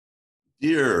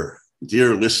Dear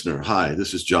listener, hi,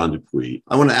 this is John Dupuy.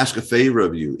 I want to ask a favor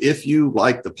of you. If you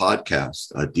like the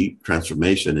podcast, Deep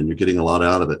Transformation, and you're getting a lot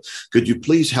out of it, could you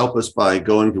please help us by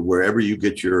going to wherever you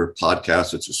get your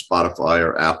podcast, it's a Spotify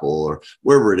or Apple or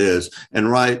wherever it is,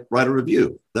 and write a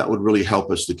review. That would really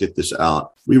help us to get this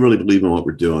out. We really believe in what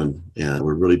we're doing, and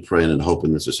we're really praying and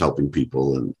hoping this is helping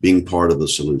people and being part of the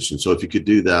solution. So if you could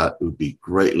do that, it would be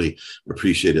greatly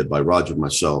appreciated by Roger,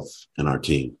 myself, and our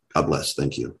team. God bless.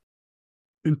 Thank you.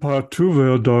 In part 2 of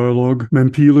our dialogue,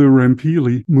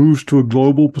 Ramphele moves to a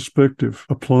global perspective,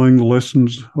 applying the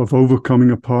lessons of overcoming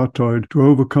apartheid to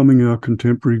overcoming our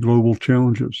contemporary global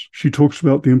challenges. She talks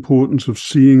about the importance of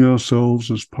seeing ourselves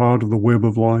as part of the web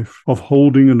of life, of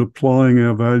holding and applying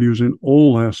our values in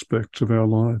all aspects of our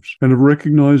lives, and of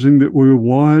recognizing that we are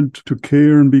wired to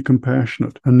care and be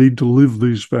compassionate and need to live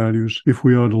these values if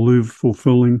we are to live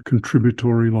fulfilling,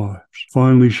 contributory lives.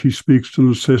 Finally, she speaks to the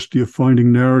necessity of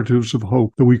finding narratives of hope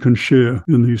that we can share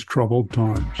in these troubled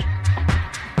times.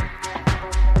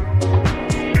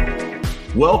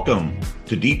 Welcome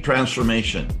to Deep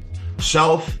Transformation,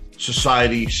 Self,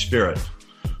 Society, Spirit,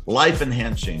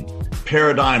 life-enhancing,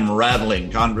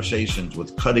 paradigm-rattling conversations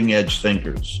with cutting-edge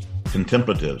thinkers,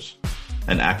 contemplatives,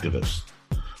 and activists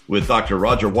with Dr.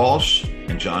 Roger Walsh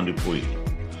and John Dupuy.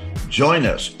 Join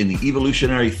us in the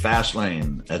evolutionary fast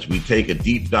lane as we take a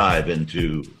deep dive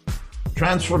into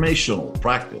transformational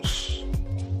practice,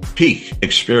 peak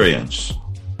experience,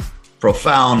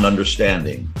 profound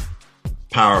understanding,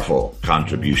 powerful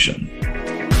contribution.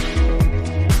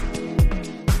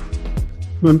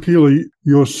 Mamphela,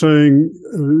 you're saying,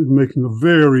 making a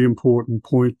very important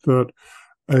point, that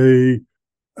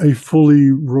a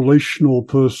fully relational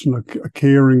person, a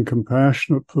caring,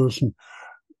 compassionate person,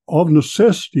 of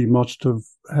necessity must have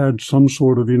had some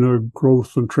sort of inner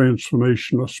growth and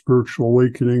transformation, a spiritual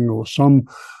awakening, or an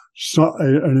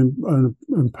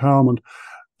empowerment.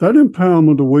 That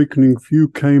empowerment awakening for you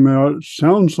came out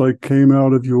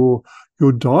of your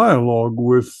dialogue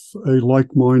with a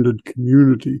like-minded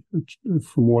community,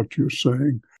 from what you're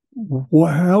saying.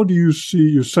 How do you see,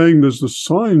 you're saying there's the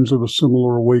signs of a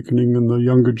similar awakening in the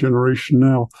younger generation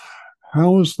now.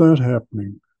 How is that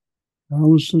happening?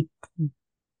 How is it?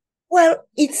 Well,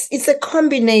 it's a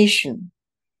combination.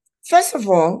 First of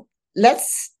all,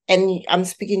 and I'm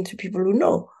speaking to people who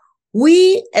know,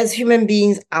 we as human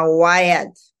beings are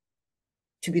wired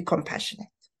to be compassionate.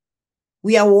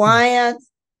 We are wired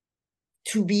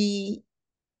to be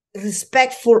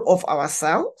respectful of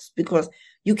ourselves, because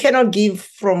you cannot give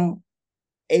from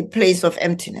a place of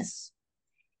emptiness.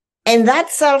 And that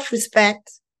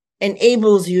self-respect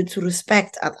enables you to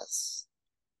respect others.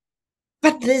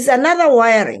 But there's another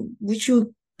wiring, which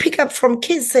you pick up from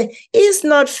kids, say, it's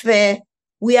not fair.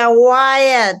 We are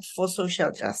wired for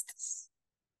social justice.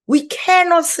 We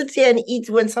cannot sit here and eat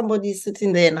when somebody is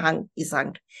sitting there and is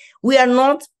hungry. We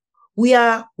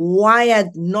are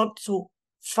wired not to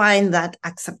find that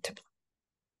acceptable.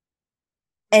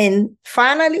 And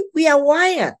finally, we are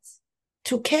wired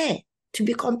to care, to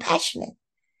be compassionate.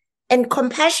 And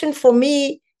compassion for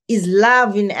me is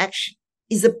love in action,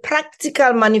 is a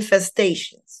practical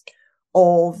manifestations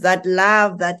of that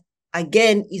love that,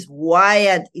 again, is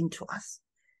wired into us.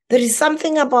 There is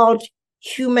something about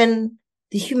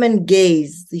the human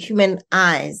gaze, the human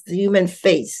eyes, the human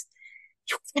face.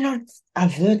 You cannot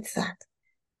avert that.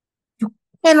 You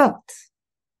cannot.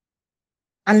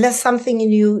 Unless something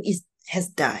in you has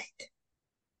died.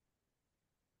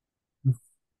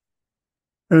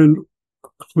 And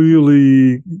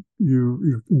clearly,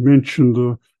 you mentioned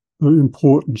the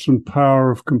importance and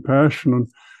power of compassion,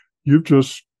 and you've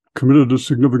just committed a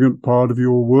significant part of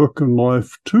your work and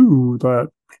life to that,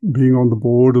 being on the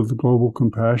board of the Global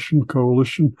Compassion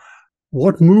Coalition.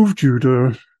 What moved you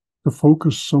to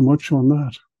focus so much on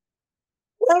that?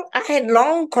 Well, I had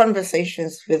long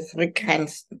conversations with Rick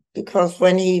Hansen, because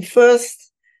when he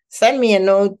first sent me a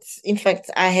note, in fact,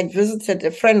 I had visited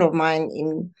a friend of mine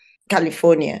in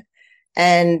California,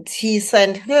 and he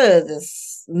sent her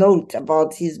this note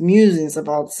about his musings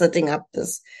about setting up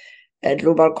this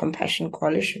Global Compassion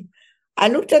Coalition. I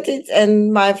looked at it,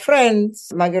 and my friend,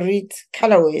 Marguerite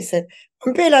Calloway, said,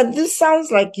 Mamphela, this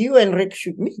sounds like you and Rick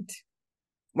should meet.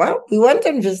 Well, we went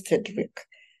and visited Rick.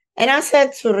 And I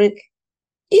said to Rick,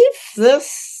 if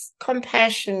this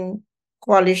compassion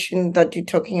coalition that you're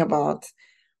talking about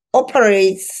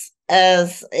operates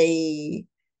as a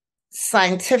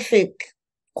scientific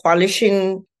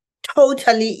coalition,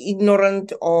 totally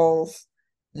ignorant of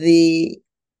the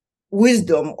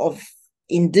wisdom of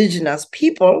indigenous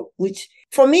people, which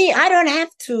for me, I don't have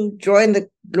to join the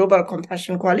Global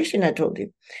Compassion Coalition, I told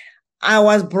him. I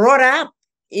was brought up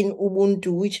in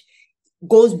Ubuntu, which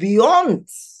goes beyond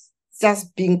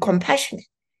just being compassionate.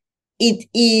 It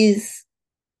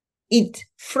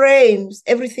frames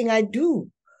everything I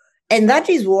do. And that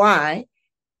is why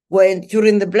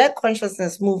during the Black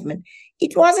consciousness movement,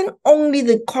 it wasn't only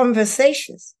the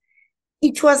conversations,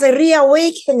 it was a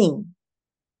reawakening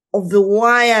of the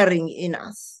wiring in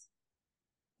us.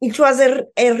 It was a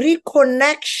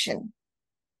reconnection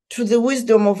to the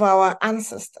wisdom of our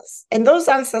ancestors. And those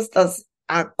ancestors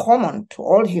are common to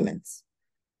all humans.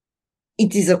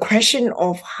 It is a question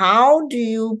of how do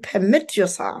you permit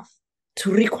yourself to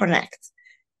reconnect.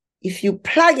 If you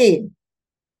plug in,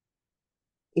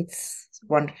 it's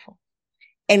wonderful.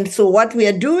 And so what we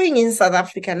are doing in South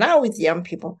Africa now with young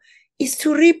people is to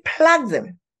replug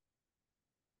them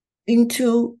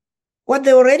into what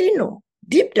they already know,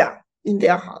 deep down in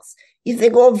their hearts. If they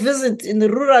go visit in the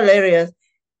rural areas,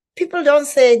 people don't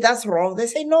say that's wrong. They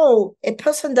say, no, a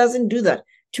person doesn't do that.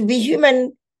 To be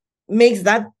human makes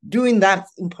doing that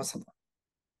impossible.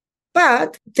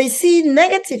 But they see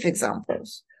negative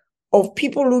examples of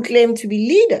people who claim to be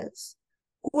leaders,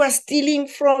 who are stealing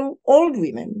from old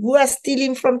women, who are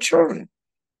stealing from children.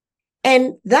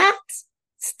 And that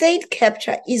state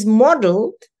capture is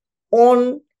modeled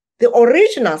on the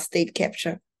original state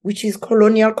capture, which is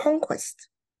colonial conquest.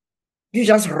 You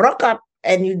just rock up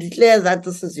and you declare that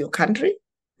this is your country.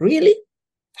 Really?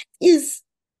 That is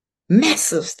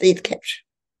massive state capture.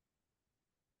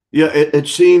 Yeah, it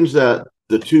seems that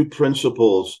the two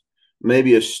principles,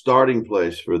 maybe a starting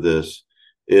place for this,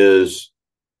 is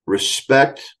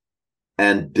respect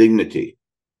and dignity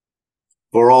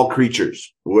for all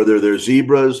creatures, whether they're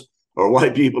zebras or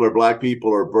white people or black people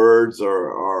or birds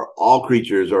or all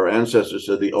creatures. Our ancestors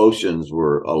said the oceans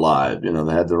were alive. They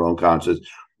had their own consciousness.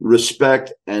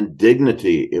 Respect and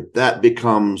dignity, if that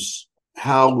becomes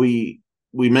how we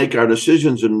make our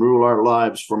decisions and rule our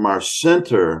lives from our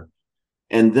center,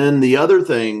 and then the other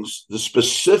things, the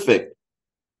specific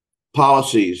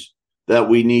policies that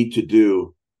we need to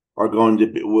do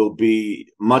will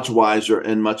be much wiser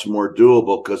and much more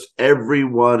doable, because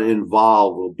everyone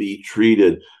involved will be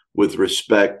treated with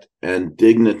respect and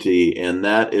dignity. And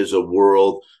that is a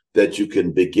world that you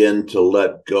can begin to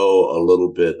let go a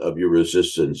little bit of your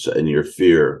resistance and your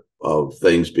fear of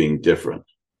things being different,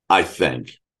 I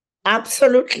think.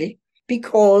 Absolutely.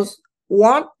 Because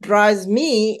what drives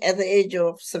me at the age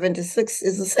of 76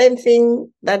 is the same thing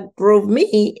that drove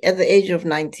me at the age of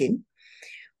 19,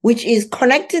 which is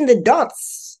connecting the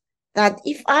dots that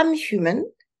if I'm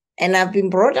human and I've been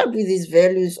brought up with these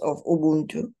values of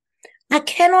Ubuntu, I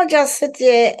cannot just sit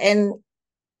here and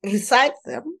recite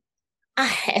them. I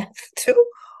have to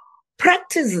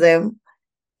practice them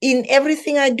in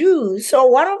everything I do. So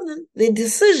one of the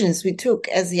decisions we took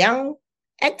as young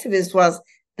activists was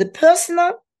the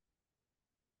personal,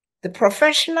 the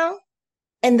professional,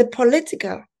 and the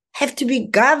political have to be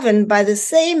governed by the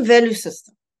same value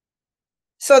system.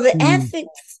 So the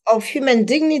ethics of human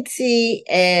dignity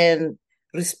and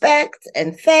respect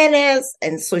and fairness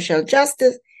and social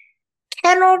justice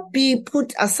cannot be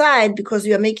put aside because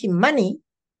you are making money.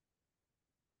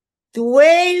 The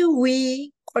way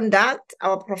we conduct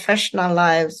our professional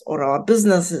lives or our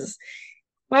businesses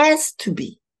has to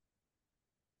be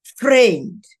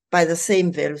framed by the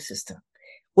same value system.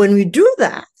 When we do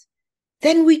that,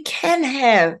 then we can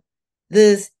have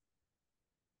this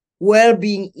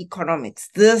well-being economics,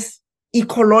 this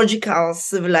ecological,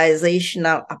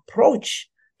 civilizational approach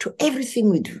to everything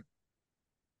we do.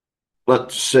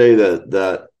 Let's say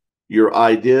that your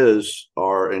ideas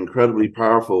are incredibly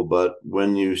powerful, but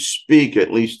when you speak,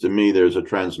 at least to me, there's a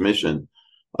transmission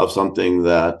of something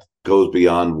that goes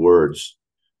beyond words.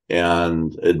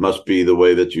 And it must be the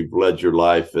way that you've led your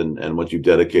life and what you've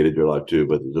dedicated your life to.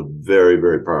 But there's a very,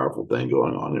 very powerful thing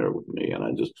going on here with me. And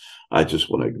I just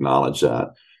want to acknowledge that.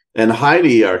 And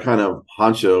Heidi, our kind of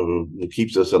honcho who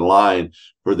keeps us in line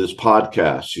for this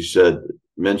podcast, she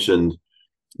mentioned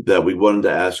that we wanted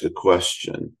to ask a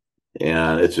question.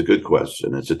 And it's a good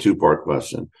question. It's a two-part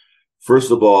question. First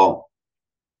of all,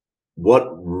 what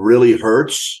really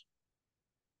hurts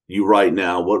you right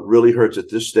now? What really hurts at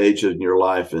this stage in your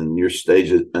life and your stage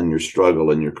and your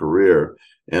struggle and your career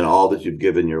and all that you've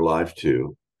given your life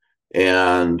to?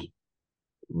 And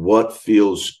what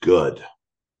feels good?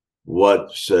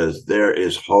 What says there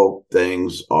is hope?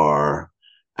 Things are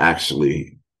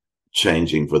actually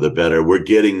changing for the better. We're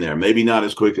getting there. Maybe not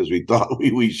as quick as we thought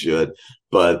we should,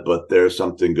 but there's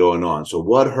something going on. So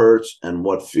what hurts and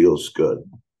what feels good?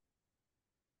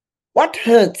 What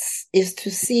hurts is to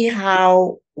see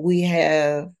how we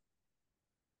have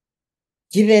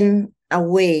given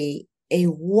away a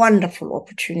wonderful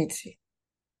opportunity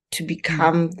to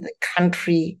become the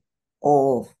country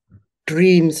of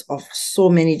dreams of so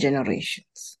many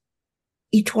generations.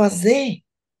 It was there.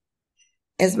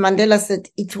 As Mandela said,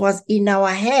 it was in our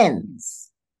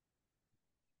hands.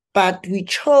 But we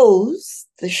chose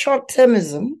the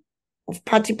short-termism of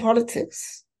party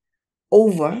politics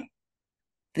over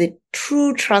the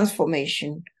true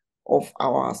transformation of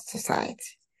our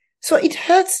society. So it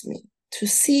hurts me to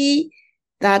see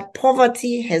that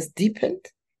poverty has deepened.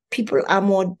 People are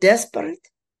more desperate.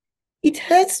 It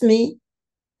hurts me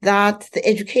that the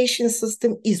education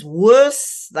system is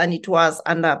worse than it was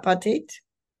under apartheid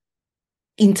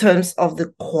in terms of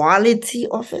the quality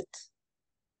of it.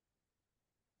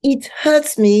 It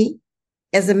hurts me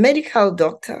as a medical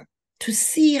doctor to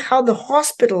see how the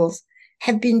hospitals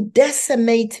have been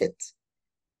decimated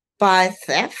by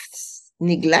thefts,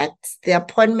 neglect, the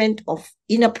appointment of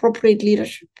inappropriate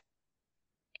leadership.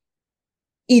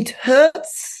 It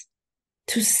hurts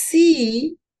to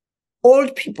see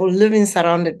old people living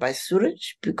surrounded by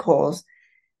sewage because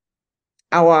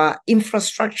our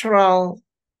infrastructural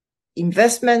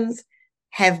investments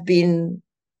have been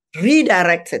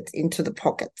redirected into the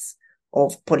pockets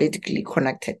of politically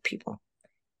connected people.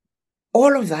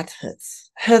 All of that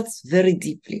hurts very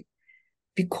deeply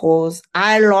because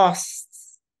I lost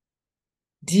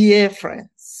dear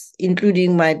friends,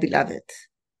 including my beloved,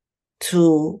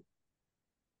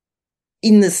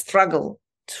 in the struggle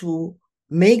to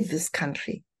make this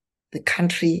country the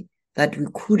country that we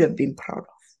could have been proud of.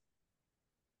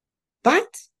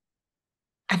 But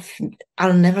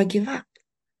I'll never give up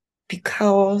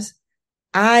because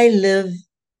I live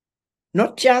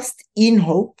not just in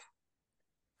hope,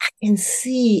 I can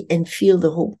see and feel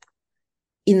the hope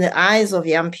in the eyes of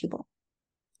young people,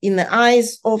 in the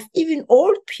eyes of even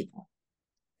old people,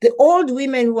 the old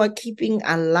women who are keeping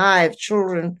alive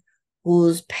children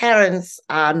whose parents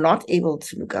are not able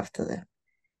to look after them.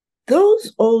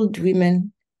 Those old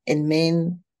women and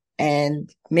men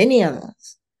and many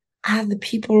others are the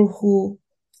people who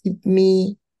keep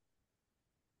me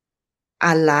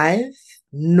alive,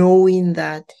 knowing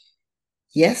that,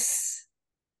 yes,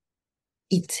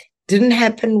 it didn't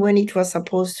happen when it was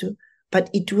supposed to, but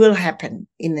it will happen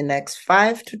in the next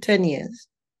 5 to 10 years.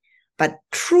 But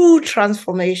true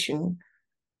transformation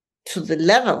to the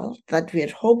level that we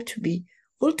had hoped to be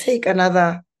will take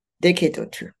another decade or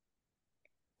two.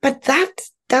 But that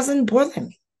doesn't bother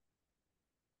me.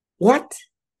 What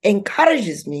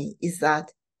encourages me is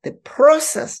that the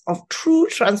process of true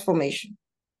transformation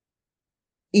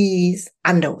is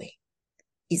underway.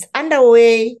 It's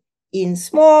underway in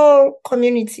small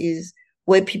communities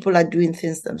where people are doing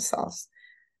things themselves.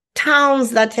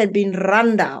 Towns that had been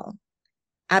run down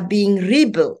are being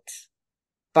rebuilt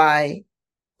by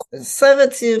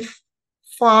conservative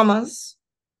farmers,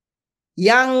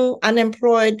 young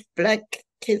unemployed Black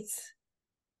kids,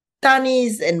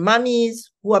 tannies and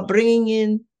mummies who are bringing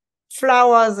in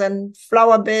flowers and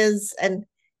flower beds. And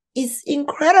it's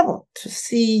incredible to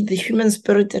see the human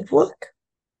spirit at work.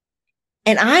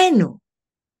 And I know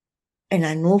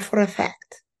for a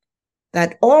fact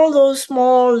that all those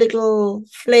small little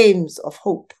flames of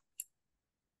hope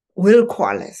will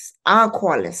coalesce, are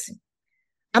coalescing.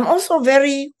 I'm also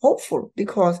very hopeful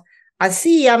because I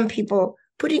see young people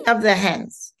putting up their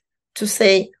hands to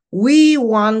say, we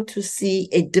want to see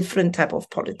a different type of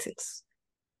politics,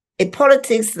 a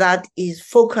politics that is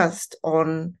focused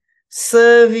on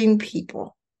serving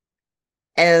people.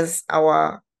 As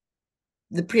the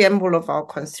preamble of our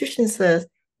Constitution says,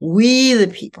 we the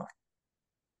people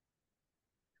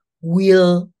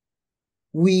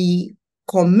we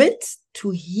commit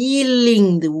to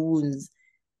healing the wounds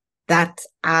that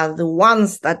are the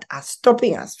ones that are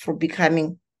stopping us from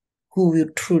becoming who we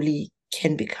truly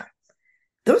can become.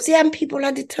 Those young people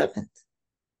are determined.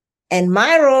 And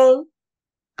my role,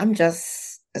 I'm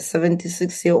just a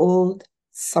 76-year-old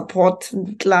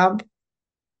supporting club,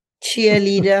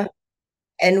 cheerleader,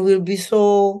 and will be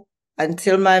so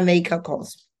until my maker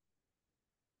calls me.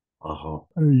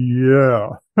 Yeah.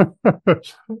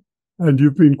 And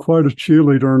you've been quite a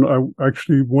cheerleader.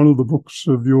 And one of the books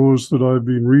of yours that I've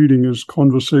been reading is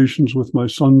Conversations with My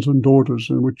Sons and Daughters,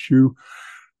 in which you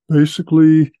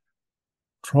basically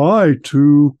try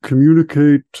to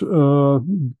communicate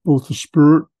both the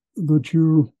spirit that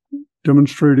you're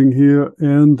demonstrating here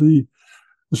and the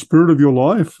spirit of your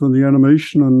life and the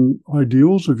animation and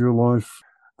ideals of your life.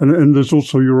 And there's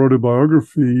also your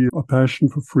autobiography, A Passion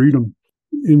for Freedom,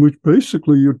 in which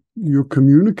basically you're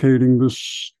communicating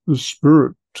this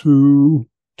spirit to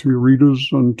your readers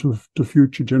and to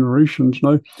future generations.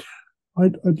 And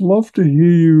I'd love to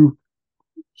hear you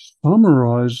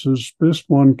summarize as best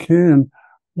one can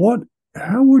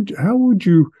how would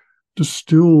you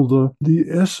distill the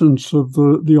essence of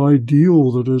the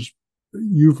ideal that is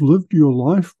you've lived your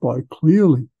life by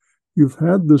clearly. You've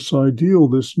had this ideal,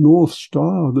 this North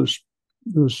Star, this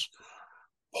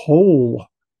pole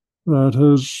that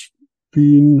has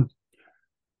been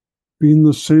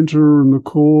the center and the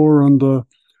core and the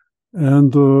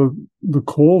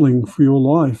calling for your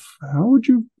life. How would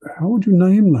you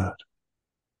name that?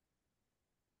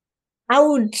 I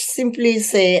would simply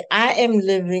say I am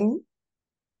living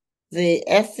the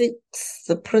ethics,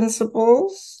 the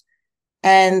principles,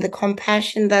 and the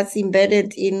compassion that's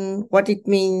embedded in what it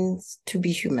means to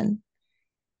be human.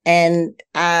 And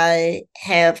I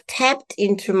have tapped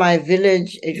into my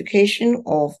village education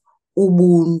of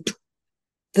Ubuntu.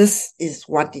 This is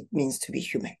what it means to be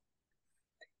human.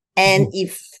 And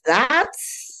if that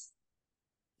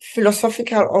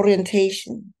philosophical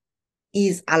orientation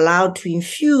is allowed to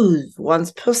infuse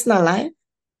one's personal life,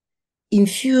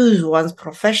 infuse one's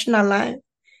professional life,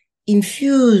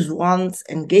 infuse one's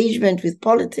engagement with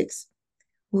politics,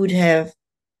 we would have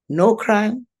no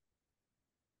crime,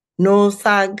 no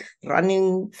thug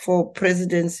running for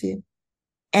presidency.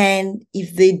 And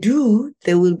if they do,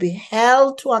 they will be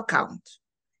held to account.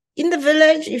 In the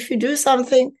village, if you do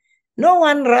something, no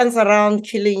one runs around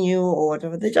killing you or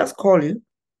whatever. They just call you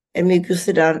and make you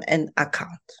sit down and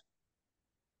account.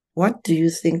 What do you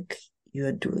think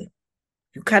you're doing?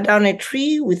 You cut down a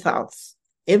tree without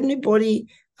everybody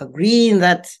agreeing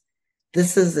that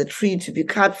this is a tree to be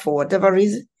cut for whatever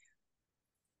reason.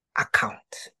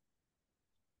 Account.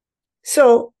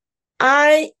 So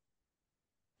I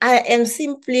am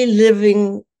simply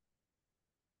living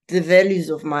the values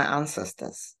of my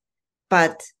ancestors,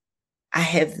 but I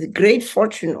have the great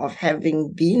fortune of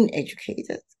having been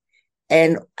educated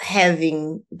and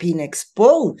having been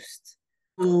exposed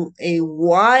to a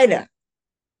wider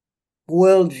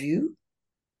worldview.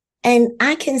 And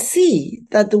I can see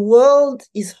that the world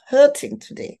is hurting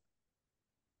today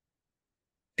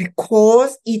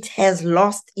because it has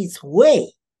lost its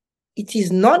way. It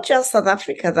is not just South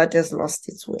Africa that has lost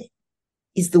its way.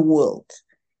 It's the world.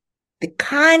 The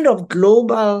kind of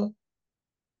global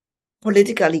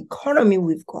political economy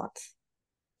we've got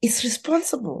is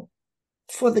responsible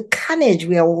for the carnage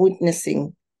we are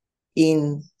witnessing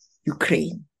in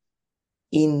Ukraine,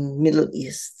 in Middle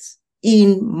East,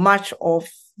 in much of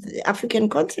the African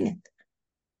continent.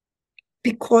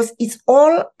 Because it's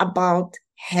all about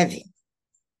having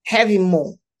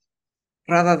more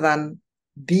rather than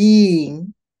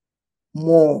being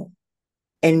more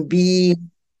and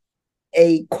being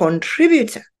a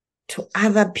contributor to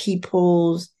other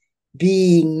people's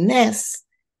beingness,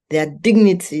 their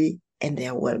dignity, and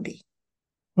their well-being.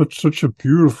 That's such a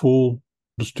beautiful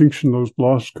distinction, those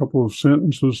last couple of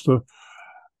sentences,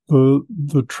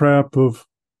 the trap of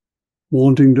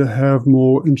wanting to have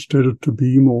more instead of to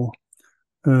be more.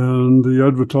 And the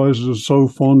advertisers are so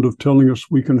fond of telling us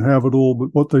we can have it all,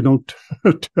 but what they don't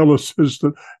tell us is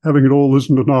that having it all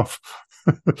isn't enough.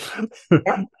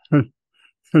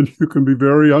 And you can be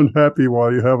very unhappy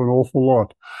while you have an awful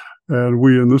lot. And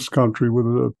we in this country,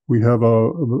 we have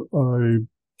a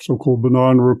so-called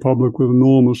banana republic with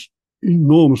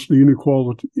enormously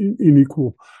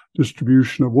unequal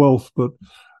distribution of wealth, but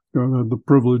the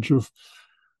privilege of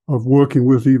working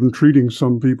with, even treating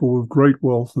some people with great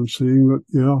wealth and seeing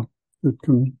that, it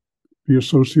can be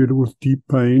associated with deep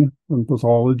pain and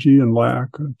pathology and lack,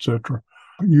 etc.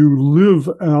 You live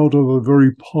out of a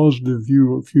very positive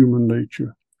view of human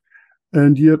nature.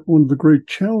 And yet one of the great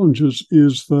challenges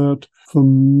is that for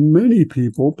many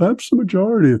people, perhaps the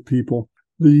majority of people,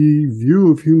 the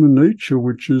view of human nature,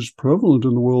 which is prevalent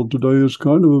in the world today, is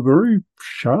kind of a very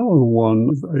shallow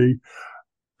one,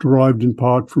 derived in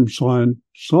part from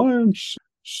science.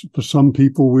 For some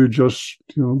people, we're just,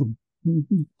 the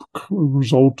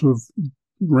result of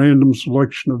random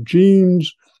selection of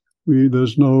genes.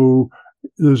 There's no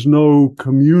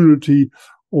community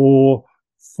or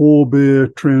forebear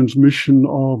transmission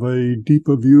of a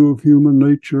deeper view of human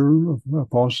nature, of our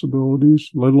possibilities,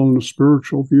 let alone a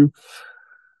spiritual view.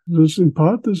 There's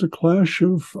a clash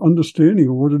of understanding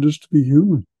of what it is to be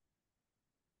human.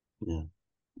 Yeah.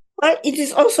 Well, it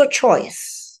is also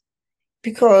choice,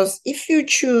 because if you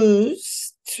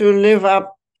choose to live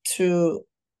up to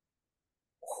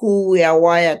who we are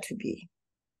wired to be,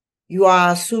 you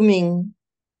are assuming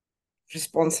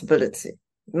responsibility,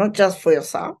 not just for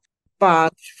yourself,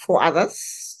 but for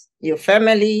others, your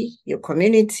family, your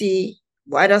community,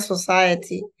 wider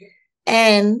society,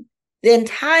 and the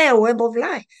entire web of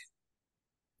life.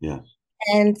 Yes.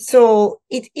 And so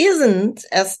it isn't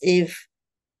as if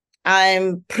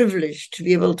I'm privileged to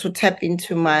be able to tap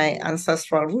into my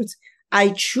ancestral roots. I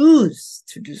choose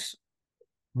to do so.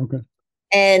 Okay.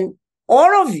 And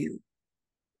all of you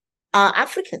are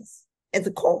Africans at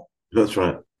the core. That's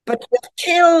right. But you've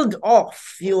killed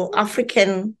off your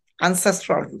African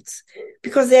ancestral roots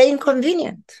because they're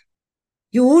inconvenient.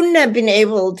 You wouldn't have been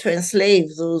able to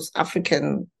enslave those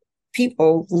African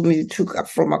people whom you took up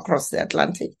from across the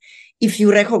Atlantic if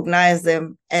you recognize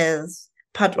them as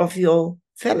part of your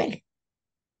family.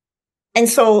 And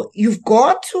so you've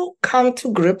got to come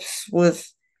to grips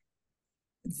with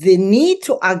the need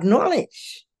to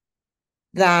acknowledge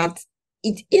that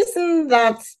it isn't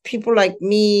that people like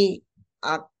me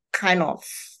are kind of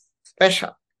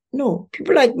special. No,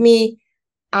 people like me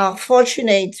are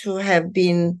fortunate to have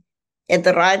been at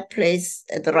the right place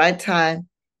at the right time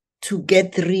to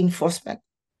get the reinforcement.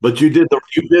 But you did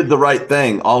the right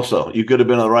thing also. You could have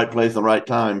been in the right place at the right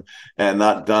time and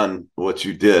not done what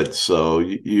you did. So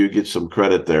you get some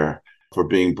credit there for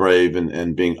being brave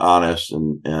and being honest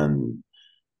and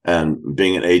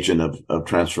being an agent of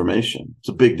transformation. It's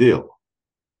a big deal.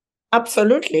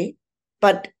 Absolutely.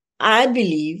 But I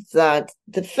believe that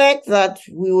the fact that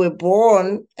we were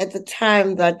born at the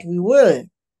time that we were,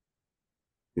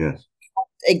 yes,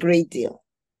 a great deal.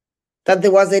 That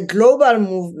there was a global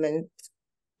movement,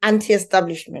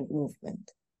 anti-establishment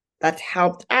movement, that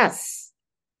helped us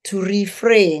to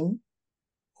reframe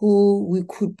who we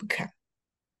could become.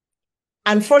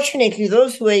 Unfortunately,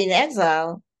 those who were in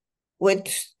exile were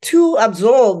too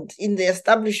absorbed in the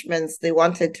establishments they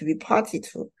wanted to be party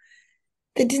to.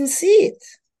 They didn't see it.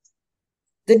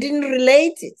 They didn't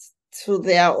relate it to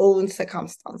their own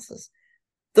circumstances.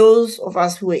 Those of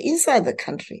us who were inside the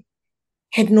country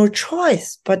had no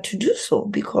choice but to do so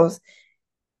because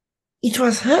it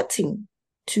was hurting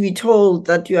to be told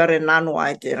that you are a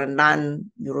non-white, you're a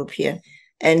non-European,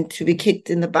 and to be kicked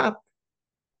in the butt.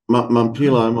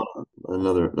 Mamphela, I'm on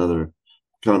another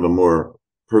kind of a more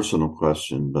personal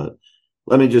question, but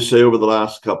let me just say over the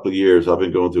last couple of years, I've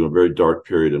been going through a very dark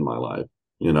period in my life.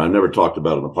 You know, I've never talked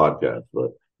about it on the podcast,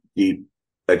 but deep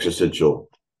existential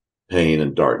pain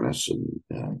and darkness.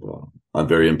 And I'm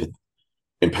very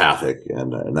empathic,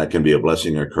 and that can be a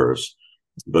blessing or a curse,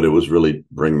 but it was really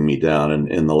bringing me down.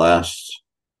 And in the last,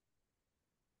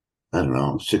 I don't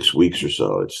know, 6 weeks or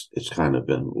so, it's kind of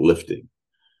been lifting.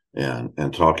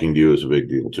 And talking to you is a big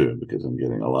deal too, because I'm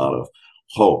getting a lot of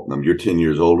hope. You're 10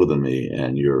 years older than me,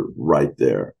 and you're right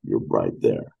there. You're right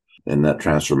there in that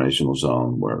transformational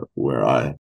zone where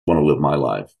I want to live my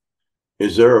life.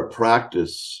 Is there a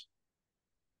practice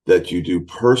that you do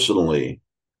personally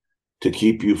to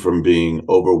keep you from being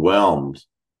overwhelmed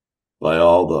by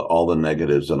all the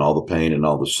negatives and all the pain and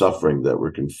all the suffering that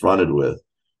we're confronted with?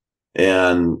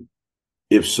 And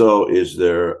if so, is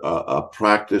there a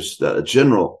practice that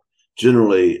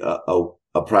generally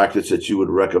a practice that you would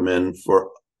recommend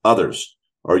for others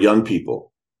or young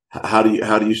people? How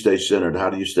do you stay centered? How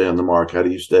do you stay on the mark? How do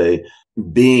you stay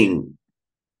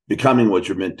becoming what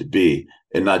you're meant to be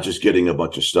and not just getting a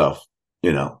bunch of stuff,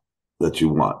 that you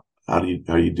want? How do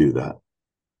you do that?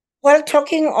 Well,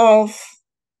 talking of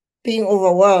being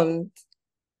overwhelmed,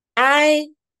 I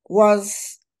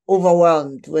was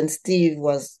overwhelmed when Steve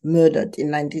was murdered in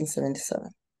 1977.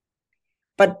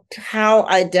 But how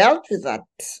I dealt with that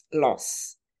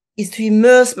loss is to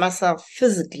immerse myself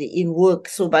physically in work.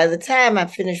 So by the time I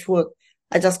finished work,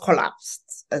 I just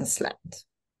collapsed and slept.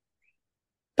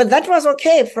 But that was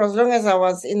okay for as long as I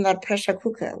was in that pressure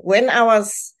cooker. When I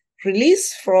was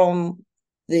released from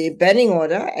the banning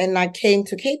order and I came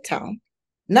to Cape Town,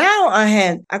 now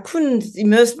I couldn't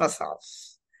immerse myself.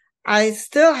 I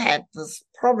still had this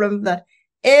problem that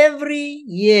every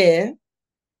year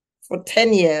for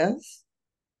 10 years,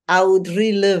 I would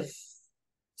relive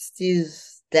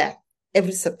Steve's death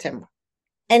every September.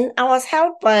 And I was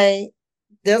helped by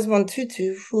Desmond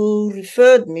Tutu, who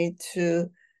referred me to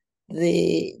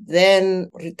the then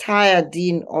retired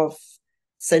dean of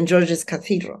St. George's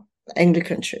Cathedral, the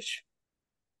Anglican Church.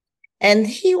 And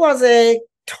he was a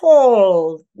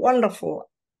tall, wonderful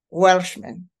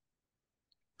Welshman.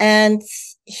 And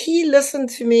he listened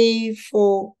to me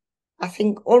for, I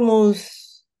think,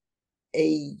 almost a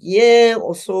year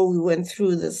or so. We went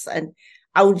through this and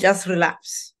I would just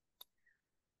relapse.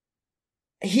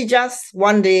 He just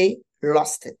one day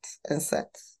lost it and said,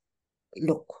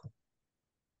 look,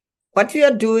 what you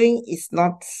are doing is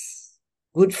not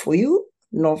good for you,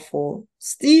 nor for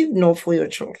Steve, nor for your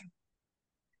children.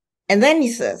 And then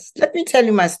he says, let me tell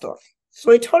you my story.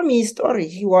 So he told me his story.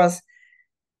 He was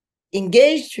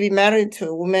engaged to be married to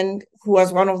a woman who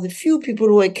was one of the few people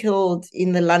who were killed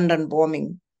in the London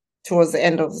bombing towards the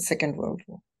end of the Second World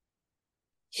War.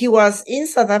 He was in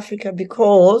South Africa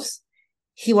because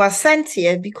he was sent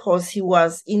here because he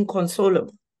was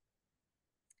inconsolable.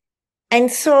 And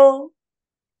so,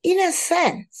 in a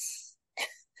sense,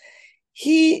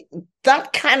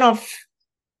 that kind of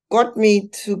got me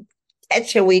to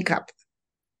catch a wake up.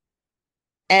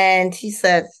 And he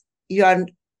said, you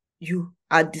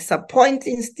are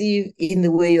disappointing Steve in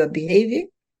the way you are behaving,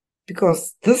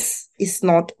 because this is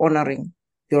not honoring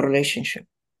your relationship.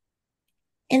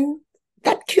 And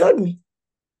that cured me.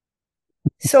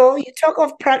 So you talk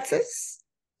of practice.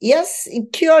 Yes,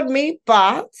 it cured me,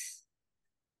 but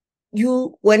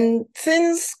when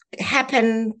things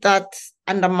happen that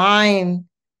undermine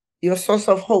your source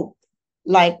of hope,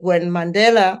 like when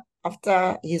Mandela,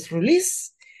 after his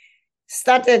release,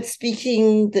 started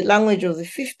speaking the language of the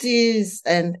 50s,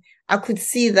 and I could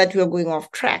see that we were going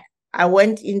off track. I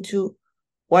went into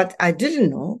what I didn't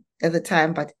know at the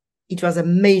time, but it was a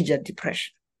major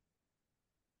depression.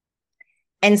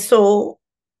 And so,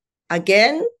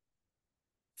 again,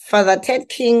 Father Ted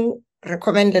King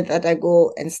recommended that I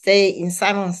go and stay in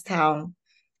Simonstown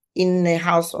in the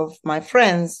house of my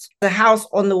friends, the house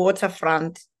on the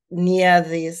waterfront near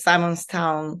the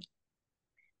Simonstown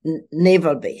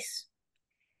naval base.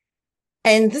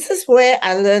 And this is where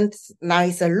I learned, now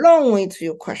it's a long way to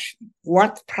your question,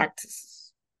 what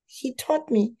practices? He taught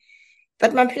me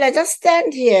that, Mamphela, just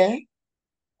stand here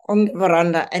on the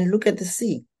veranda and look at the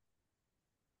sea.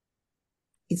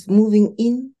 It's moving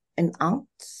in and out.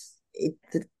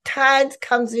 The tide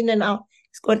comes in and out.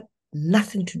 It's got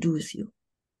nothing to do with you.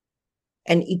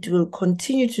 And it will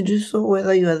continue to do so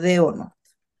whether you are there or not.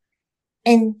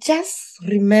 And just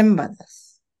remember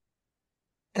this,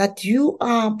 that you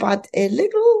are but a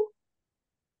little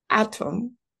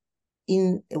atom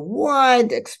in a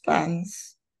wide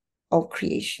expanse of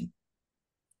creation.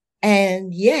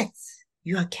 And yet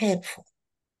you are cared for.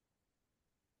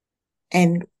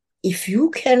 And if you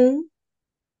can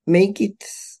make it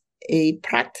a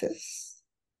practice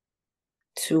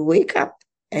to wake up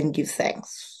and give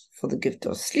thanks for the gift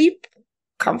of sleep,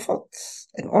 comfort,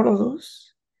 and all of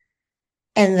those,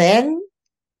 and then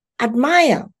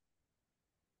admire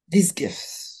these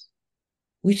gifts,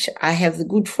 which I have the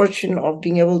good fortune of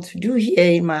being able to do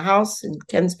here in my house in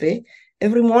Camps Bay.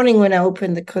 Every morning when I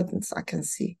open the curtains, I can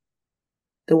see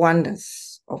the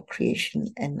wonders of creation,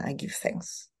 and I give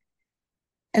thanks.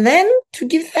 And then to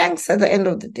give thanks at the end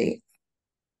of the day,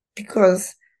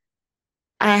 because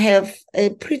I have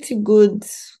a pretty good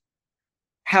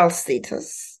health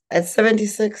status. At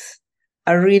 76,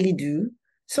 I really do.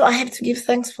 So I have to give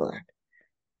thanks for that.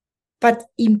 But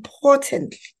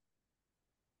importantly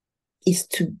is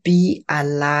to be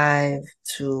alive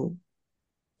to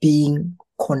being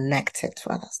connected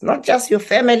to others. Not just your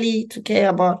family to care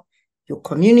about, your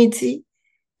community,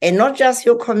 and not just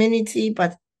your community,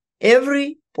 but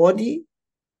everybody,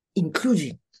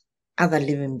 including other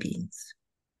living beings.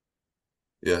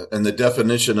 Yeah, and the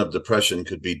definition of depression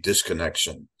could be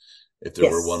disconnection. If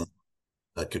there were one,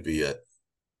 that could be it.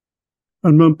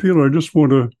 And Mamphela, I just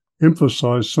want to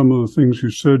emphasize some of the things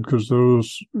you said, because there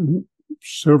was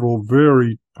several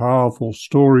very powerful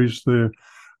stories there.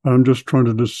 I'm just trying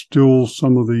to distill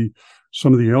some of the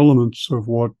elements of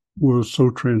what was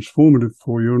so transformative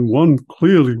for you. And one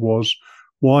clearly was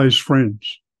wise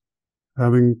friends.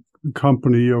 Having the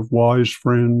company of wise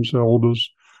friends, elders,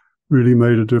 really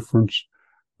made a difference.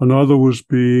 Another was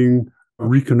being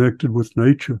reconnected with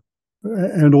nature,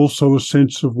 and also a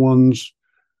sense of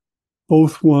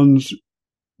both one's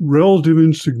relative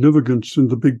insignificance in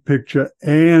the big picture,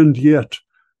 and yet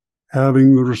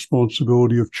having the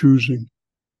responsibility of choosing.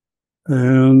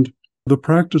 And the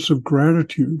practice of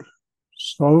gratitude,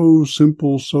 so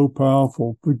simple, so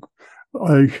powerful.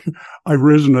 I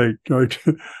resonate.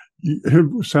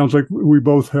 It sounds like we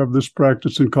both have this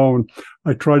practice in common.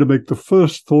 I try to make the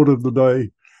first thought of the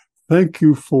day, thank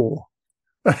you for.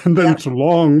 And then it's a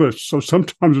long list. So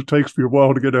sometimes it takes me a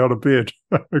while to get out of bed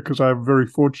because I have a very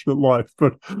fortunate life.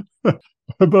 But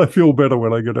I feel better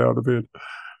when I get out of bed.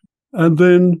 And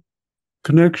then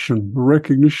connection, the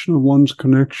recognition of one's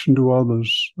connection to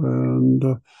others. And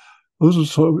those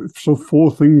are so four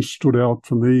things stood out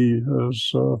for me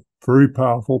as very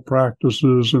powerful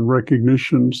practices and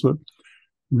recognitions that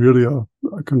really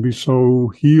can be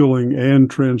so healing and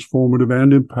transformative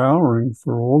and empowering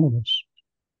for all of us.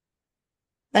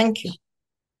 Thank you.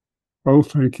 Oh,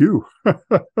 thank you.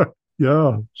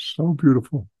 Yeah, so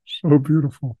beautiful. So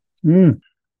beautiful. It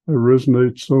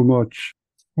resonates so much.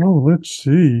 Oh, let's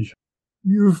see.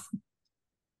 You've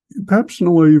perhaps in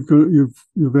a way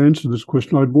you've answered this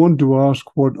question. I'd want to ask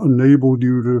what enabled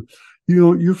you to,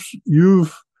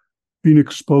 you've been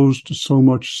exposed to so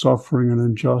much suffering and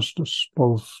injustice,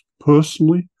 both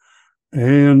personally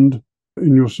and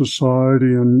in your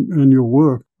society and your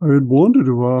work. I had wanted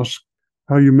to ask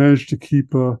how you managed to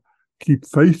keep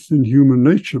faith in human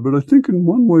nature. But I think in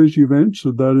one way you've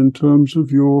answered that in terms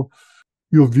of your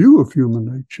view of human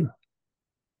nature.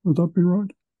 Would that be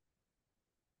right?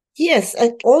 Yes,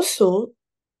 and also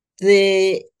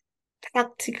the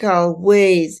practical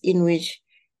ways in which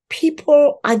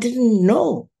people I didn't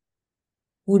know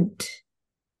would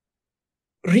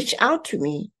reach out to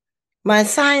me. My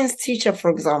science teacher, for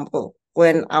example,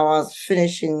 when I was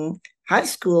finishing high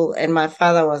school and my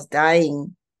father was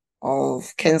dying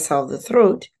of cancer of the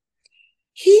throat,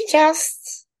 he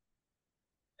just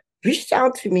reached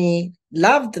out to me,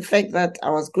 loved the fact that I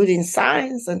was good in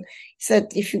science, and he said,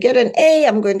 if you get an A,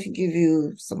 I'm going to give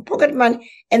you some pocket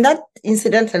money. And that,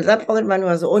 incidentally, that pocket money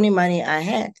was the only money I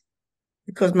had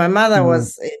because my mother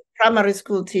was a primary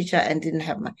school teacher and didn't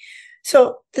have money.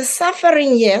 So the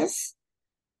suffering, yes,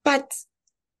 but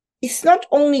it's not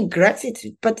only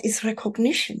gratitude, but it's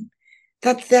recognition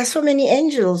that there are so many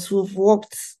angels who've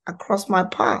walked across my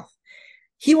path.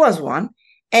 He was one.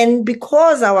 And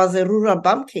because I was a rural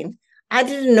bumpkin, I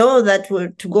didn't know that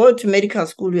to go to medical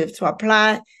school, you have to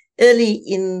apply early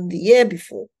in the year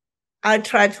before. I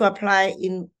tried to apply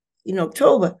in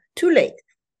October, too late.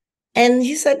 And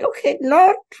he said, okay,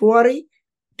 not worry,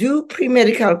 do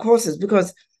pre-medical courses,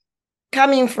 because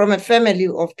coming from a family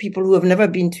of people who have never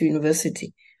been to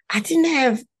university, I didn't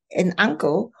have an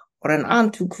uncle or an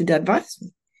aunt who could advise me.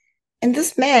 And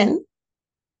this man,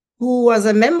 who was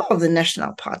a member of the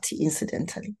National Party,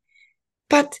 incidentally,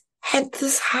 but had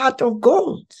this heart of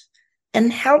gold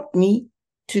and helped me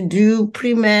to do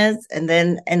pre-med and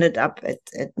then ended up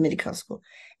at medical school.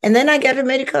 And then I get to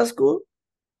medical school.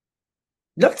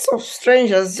 Lots of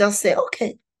strangers just say,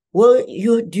 okay, well,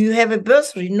 do you have a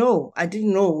bursary? No, I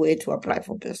didn't know where to apply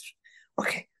for bursary.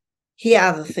 Okay, here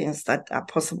are the things that are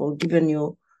possible given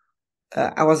you.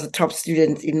 I was a top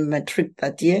student in matric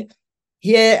that year.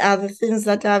 Here are the things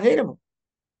that are available.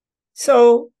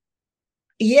 So,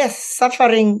 yes,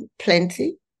 suffering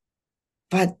plenty,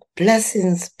 but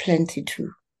blessings plenty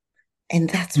too. And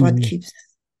that's what keeps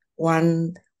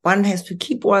one has to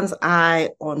keep one's eye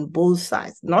on both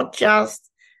sides, not just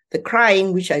the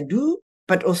crying, which I do,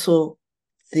 but also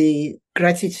the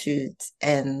gratitude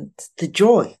and the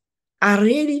joy. I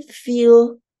really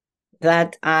feel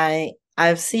that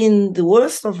I've seen the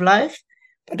worst of life,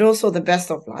 but also the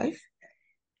best of life.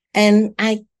 And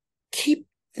I keep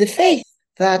the faith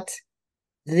that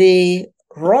the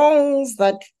wrongs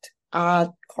that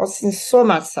are causing so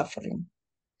much suffering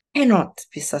cannot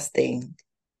be sustained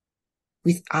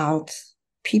without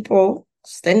people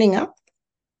standing up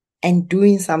and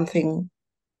doing something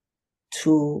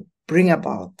to bring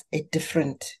about a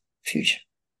different future.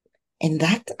 And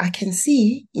that I can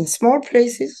see in small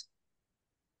places,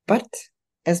 but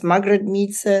as Margaret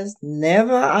Mead says,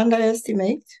 never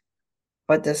underestimate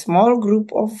what a small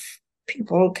group of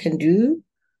people can do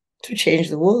to change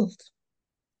the world.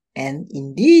 And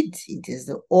indeed, it is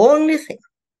the only thing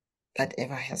that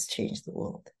ever has changed the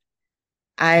world.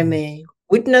 I'm a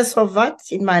witness of that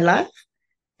in my life.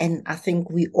 And I think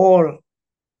we all,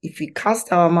 if we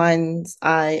cast our mind's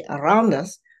eye around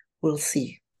us, will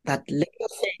see that little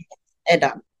things add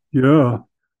up. Yeah,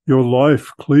 your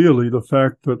life, clearly, the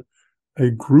fact that a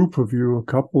group of you, a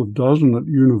couple of dozen at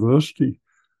university,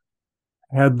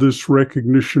 had this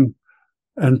recognition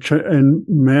and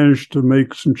managed to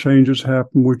make some changes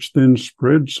happen, which then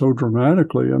spread so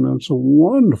dramatically. I mean, it's a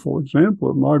wonderful example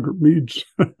of Margaret Mead's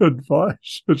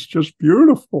advice. It's just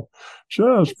beautiful,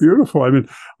 just beautiful. I mean,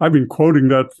 I've been quoting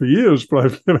that for years, but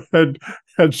I've never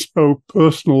had so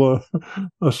personal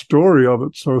a story of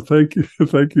it. So thank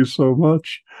you so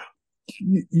much.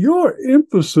 Your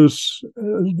emphasis,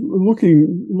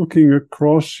 looking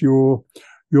across your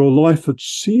life, it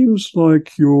seems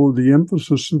like the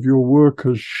emphasis of your work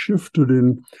has shifted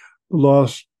in the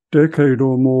last decade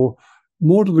or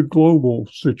more to the global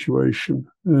situation.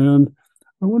 And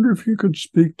I wonder if you could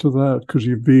speak to that, because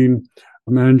you've been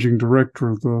a managing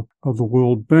director of the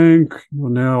World Bank. You're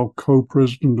now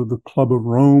co-president of the Club of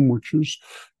Rome, which is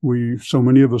so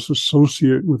many of us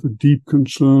associate with a deep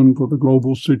concern for the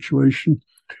global situation.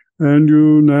 And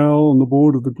you're now on the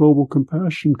board of the Global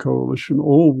Compassion Coalition,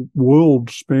 all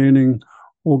world-spanning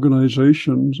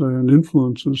organizations and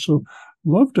influences. So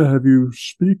I'd love to have you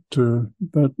speak to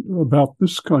that about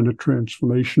this kind of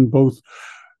transformation, both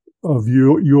of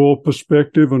your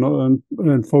perspective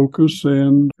and focus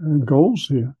and goals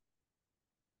here.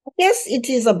 Yes, it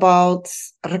is about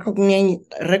recognition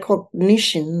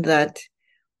that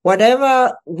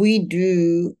whatever we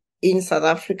do in South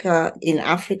Africa, in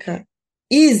Africa,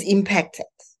 is impacted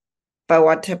by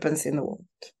what happens in the world.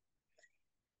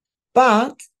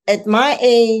 But at my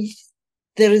age,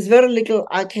 there is very little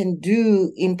I can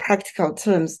do in practical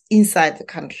terms inside the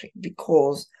country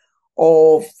because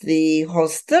of the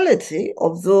hostility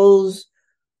of those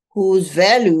whose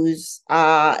values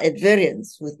are at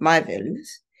variance with my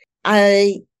values.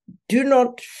 I do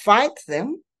not fight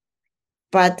them,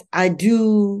 but I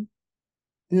do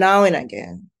now and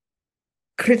again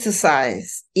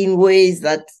criticize in ways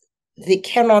that they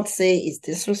cannot say is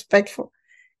disrespectful,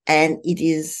 and it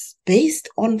is based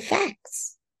on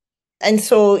facts. And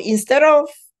so instead of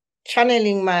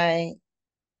channeling my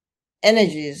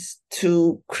energies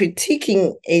to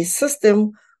critiquing a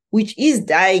system which is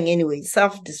dying anyway,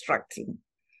 self-destructing,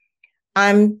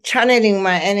 I'm channeling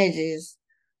my energies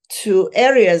to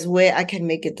areas where I can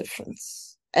make a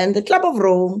difference. And the Club of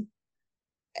Rome,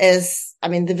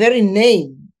 the very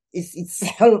name is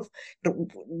itself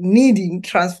needing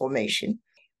transformation.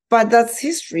 But that's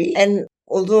history. And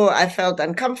although I felt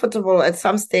uncomfortable at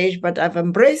some stage, but I've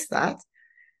embraced that.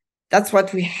 That's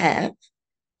what we have.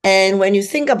 And when you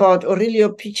think about Aurelio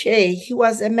Piche, he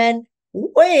was a man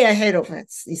way ahead of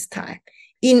his time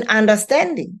in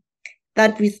understanding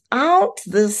that without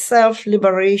the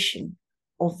self-liberation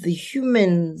of the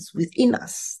humans within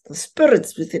us, the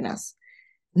spirits within us,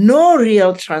 no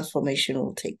real transformation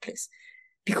will take place.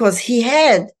 Because he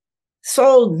had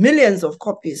sold millions of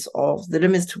copies of The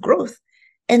Limits to Growth,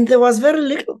 and there was very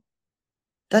little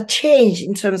that changed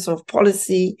in terms of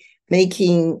policy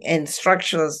making and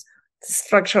structural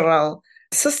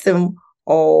system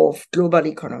of global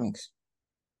economics.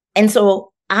 And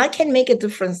so I can make a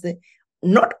difference there,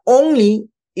 not only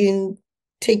in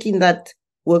taking that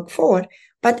work forward,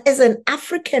 but as an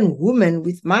African woman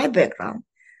with my background,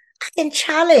 I can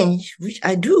challenge, which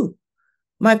I do,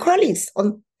 my colleagues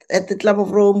at the Club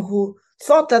of Rome who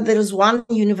thought that there is one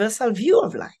universal view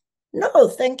of life. No,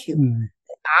 thank you.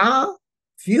 There are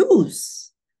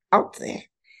views out there.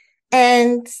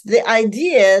 And the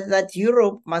idea that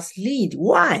Europe must lead,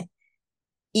 why?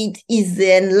 It is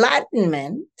the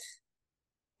Enlightenment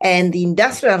and the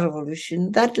Industrial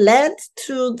Revolution that led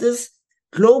to this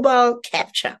global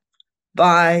capture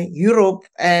by Europe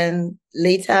and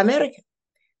later America.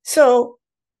 So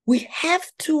we have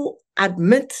to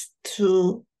admit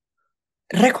to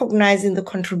recognizing the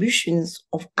contributions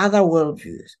of other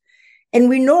worldviews. And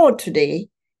we know today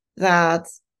that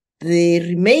the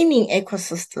remaining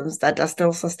ecosystems that are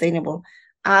still sustainable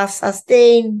are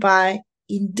sustained by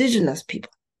indigenous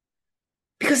people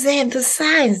because they have the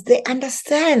science, they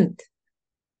understand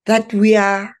that we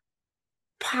are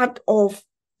part of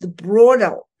the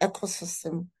broader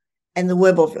ecosystem and the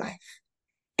web of life.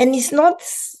 And it's not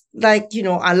like,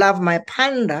 I love my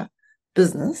panda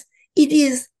business. It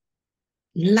is,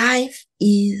 life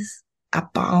is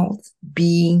about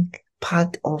being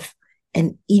part of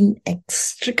an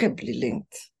inextricably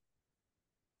linked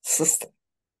system.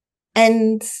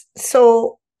 And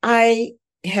so I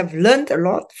have learned a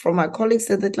lot from my colleagues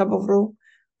at the Club of Rome,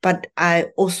 but I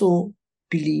also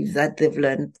believe that they've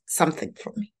learned something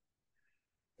from me.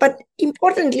 But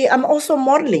importantly, I'm also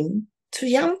modeling to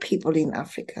young people in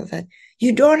Africa that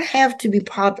you don't have to be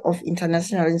part of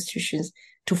international institutions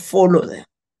to follow them.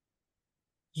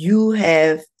 You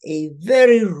have a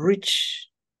very rich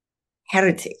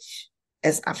heritage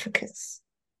as Africans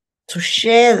to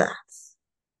share that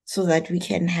so that we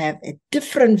can have a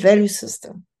different value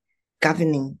system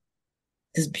governing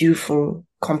this beautiful,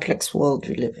 complex world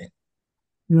we live in.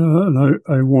 Yeah, and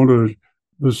I want to,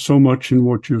 there's so much in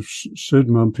what you've said,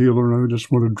 Mamphela, and I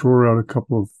just want to draw out a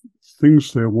couple of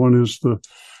things there. One is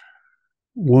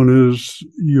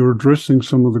you're addressing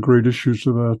some of the great issues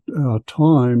of our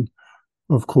time.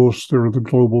 Of course, there are the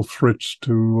global threats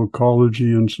to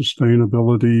ecology and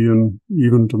sustainability and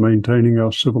even to maintaining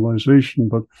our civilization.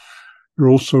 But you're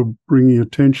also bringing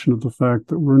attention to the fact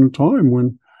that we're in a time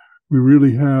when we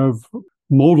really have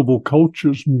multiple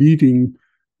cultures meeting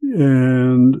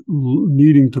and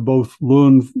needing to both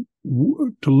learn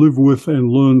to live with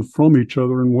and learn from each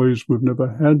other in ways we've never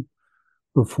had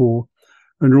before.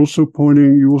 And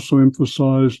you also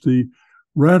emphasized the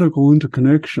radical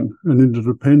interconnection and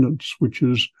interdependence, which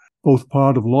is both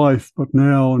part of life, but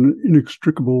now an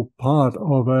inextricable part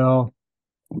of our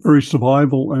very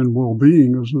survival and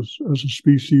well-being as a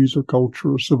species, a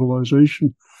culture, a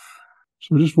civilization.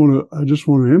 So I just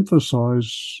want to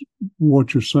emphasize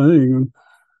what you're saying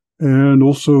and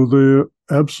also the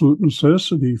absolute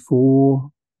necessity for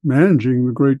managing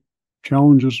the great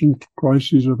challenges and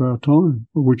crises of our time,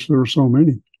 of which there are so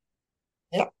many.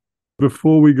 Yeah.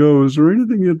 Before we go, is there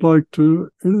anything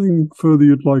further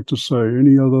you'd like to say?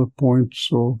 Any other points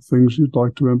or things you'd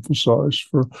like to emphasize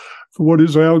for what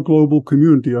is our global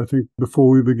community? I think before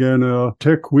we began our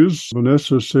tech quiz,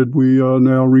 Vanessa said we are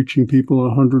now reaching people in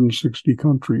 160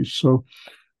 countries. So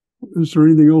is there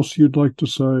anything else you'd like to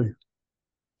say?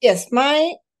 Yes,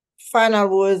 my final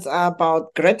words are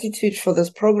about gratitude for this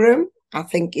program. I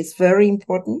think it's very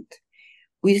important.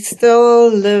 We still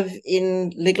live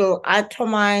in little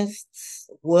atomized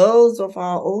worlds of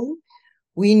our own.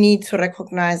 We need to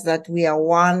recognize that we are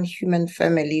one human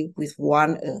family with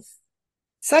one earth.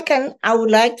 Second, I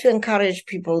would like to encourage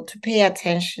people to pay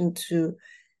attention to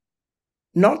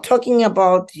not talking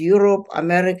about Europe,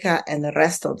 America, and the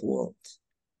rest of the world.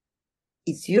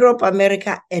 It's Europe,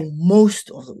 America, and most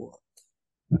of the world.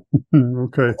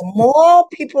 Okay. The more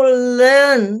people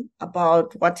learn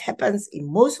about what happens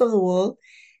in most of the world,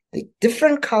 the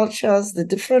different cultures, the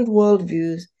different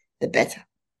worldviews, the better.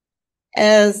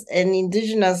 As an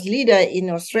Indigenous leader in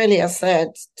Australia said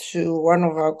to one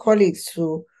of our colleagues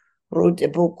who wrote a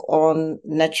book on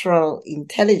natural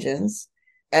intelligence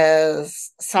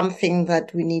as something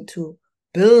that we need to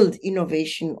build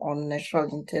innovation on natural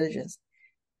intelligence.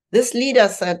 This leader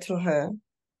said to her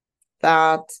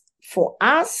that for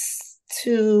us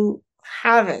to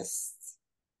harvest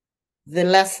the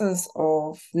lessons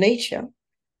of nature,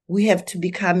 we have to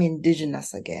become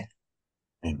indigenous again.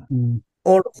 Amen.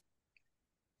 All of them.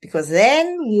 Because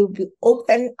then we'll be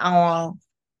open our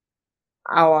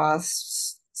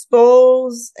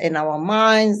souls and our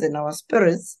minds and our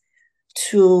spirits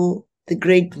to the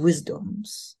great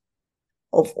wisdoms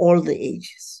of all the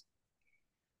ages.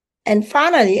 And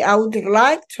finally, I would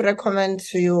like to recommend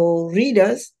to your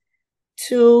readers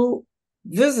to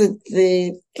visit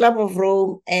the Club of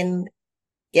Rome and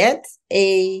get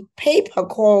a paper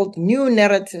called New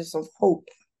Narratives of Hope.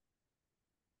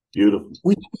 Beautiful.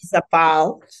 Which is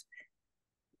about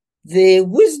the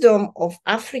wisdom of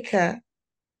Africa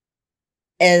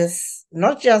as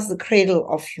not just the cradle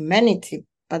of humanity,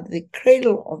 but the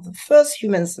cradle of the first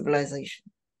human civilization.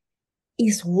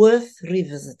 Is worth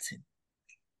revisiting.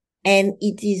 And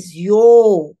it is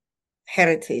your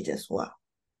heritage as well.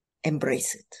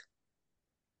 Embrace it.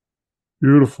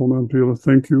 Beautiful, Mamphela.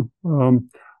 Thank you.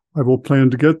 I will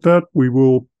plan to get that. We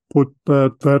will put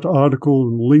that article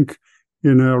and link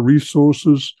in our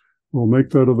resources. We'll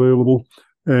make that available.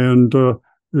 And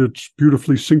it's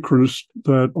beautifully synchronous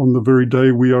that on the very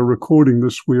day we are recording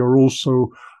this, we are also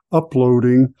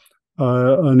uploading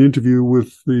an interview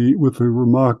with a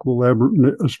remarkable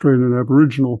Australian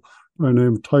Aboriginal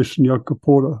named Tyson Yucca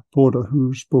Porter,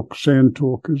 whose book Sand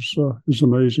Talk is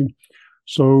amazing.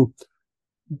 So,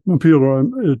 Mamphela,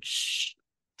 it's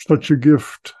such a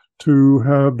gift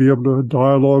to be able to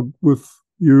dialogue with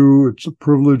you. It's a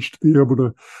privilege to be able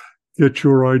to get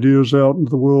your ideas out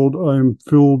into the world.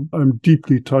 I'm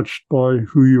deeply touched by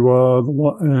who you are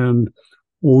and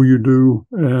all you do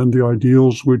and the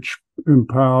ideals which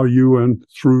empower you and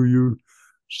through you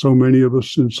so many of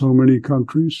us in so many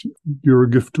countries. You're a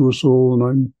gift to us all, and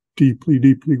I'm deeply,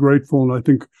 deeply grateful. And I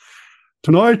think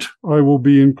tonight I will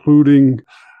be including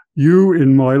you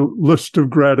in my list of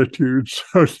gratitude.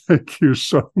 So thank you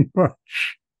so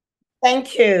much.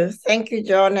 Thank you. Thank you,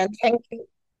 John. And thank you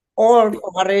all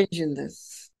for arranging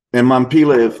this. And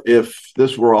Mamphela, if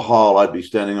this were a hall, I'd be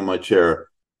standing in my chair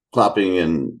clapping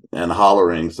and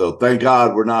hollering. So thank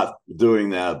God we're not doing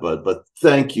that. But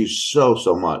thank you so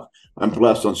much. I'm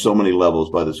blessed on so many levels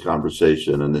by this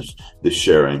conversation and this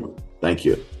sharing. Thank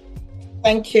you.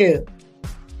 Thank you.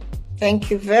 Thank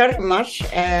you very much,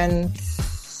 and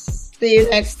see you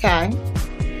next time.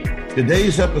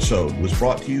 Today's episode was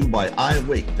brought to you by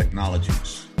iAwake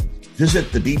Technologies.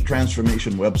 Visit the Deep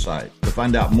Transformation website to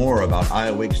find out more about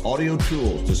iAwake's audio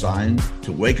tools designed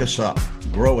to wake us up,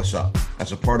 grow us up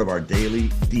as a part of our daily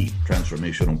deep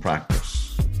transformational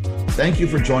practice. Thank you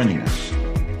for joining us.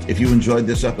 If you enjoyed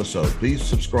this episode, please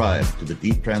subscribe to the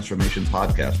Deep Transformation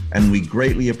Podcast, and we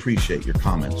greatly appreciate your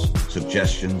comments,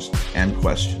 suggestions, and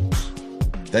questions.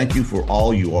 Thank you for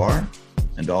all you are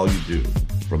and all you do.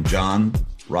 From John,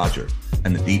 Roger,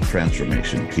 and the Deep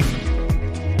Transformation team.